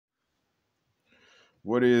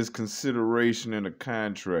What is consideration in a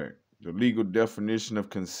contract? The legal definition of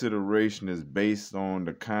consideration is based on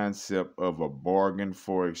the concept of a bargain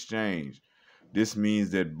for exchange. This means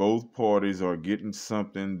that both parties are getting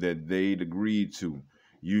something that they'd agreed to,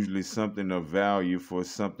 usually something of value for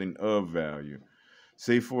something of value.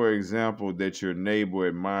 Say, for example, that your neighbor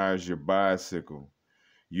admires your bicycle.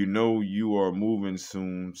 You know you are moving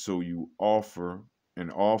soon, so you offer. An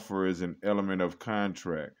offer is an element of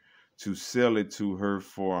contract to sell it to her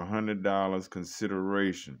for $100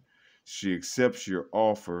 consideration. She accepts your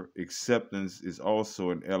offer. Acceptance is also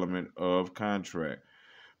an element of contract,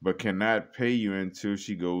 but cannot pay you until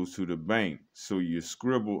she goes to the bank. So you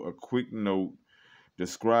scribble a quick note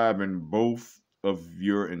describing both of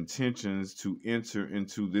your intentions to enter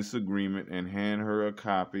into this agreement and hand her a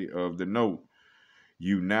copy of the note.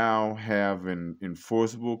 You now have an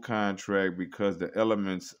enforceable contract because the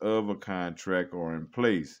elements of a contract are in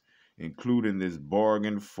place, including this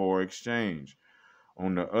bargain for exchange.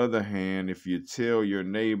 On the other hand, if you tell your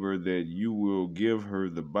neighbor that you will give her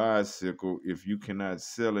the bicycle if you cannot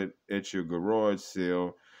sell it at your garage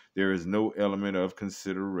sale, there is no element of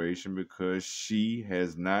consideration because she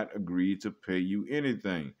has not agreed to pay you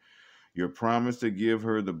anything. Your promise to give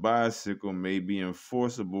her the bicycle may be an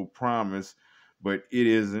enforceable promise, but it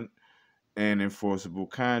isn't an enforceable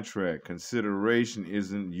contract. Consideration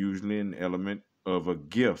isn't usually an element of a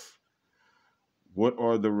gift. What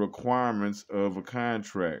are the requirements of a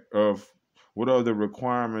contract? What are the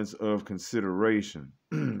requirements of consideration?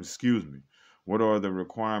 Excuse me. What are the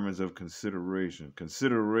requirements of consideration?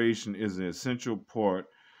 Consideration is an essential part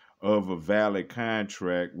of a valid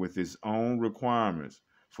contract with its own requirements.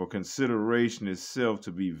 For consideration itself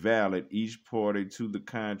to be valid, each party to the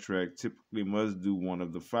contract typically must do one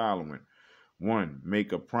of the following: 1.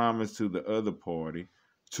 Make a promise to the other party.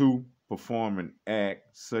 2. Perform an act,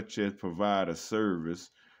 such as provide a service.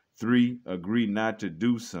 3. Agree not to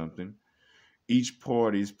do something. Each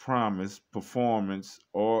party's promise, performance,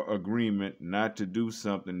 or agreement not to do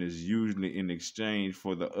something is usually in exchange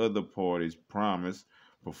for the other party's promise,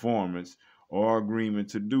 performance, or agreement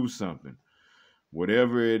to do something.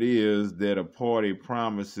 Whatever it is that a party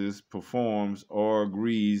promises, performs, or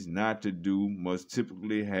agrees not to do must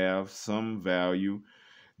typically have some value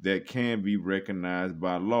that can be recognized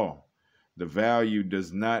by law. The value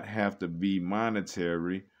does not have to be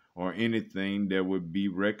monetary or anything that would be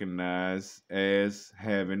recognized as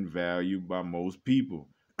having value by most people.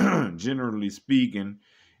 Generally speaking,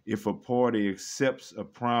 if a party accepts a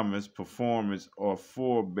promise, performance, or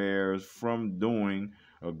forbears from doing,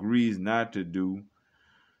 agrees not to do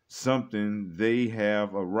something they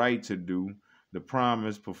have a right to do, the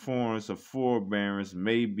promise, performance, or forbearance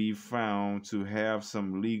may be found to have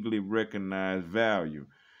some legally recognized value.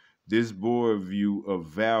 This broad view of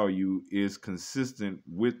value is consistent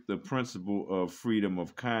with the principle of freedom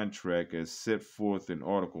of contract as set forth in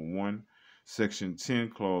Article 1, Section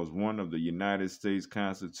 10, Clause 1 of the United States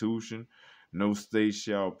Constitution. No state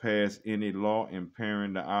shall pass any law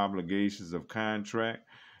impairing the obligations of contract,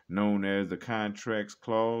 known as the Contracts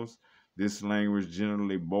Clause. This language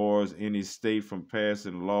generally bars any state from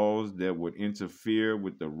passing laws that would interfere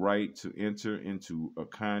with the right to enter into a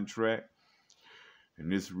contract.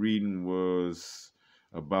 And this reading was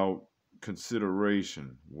about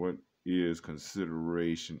consideration. What is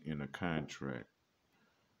consideration in a contract?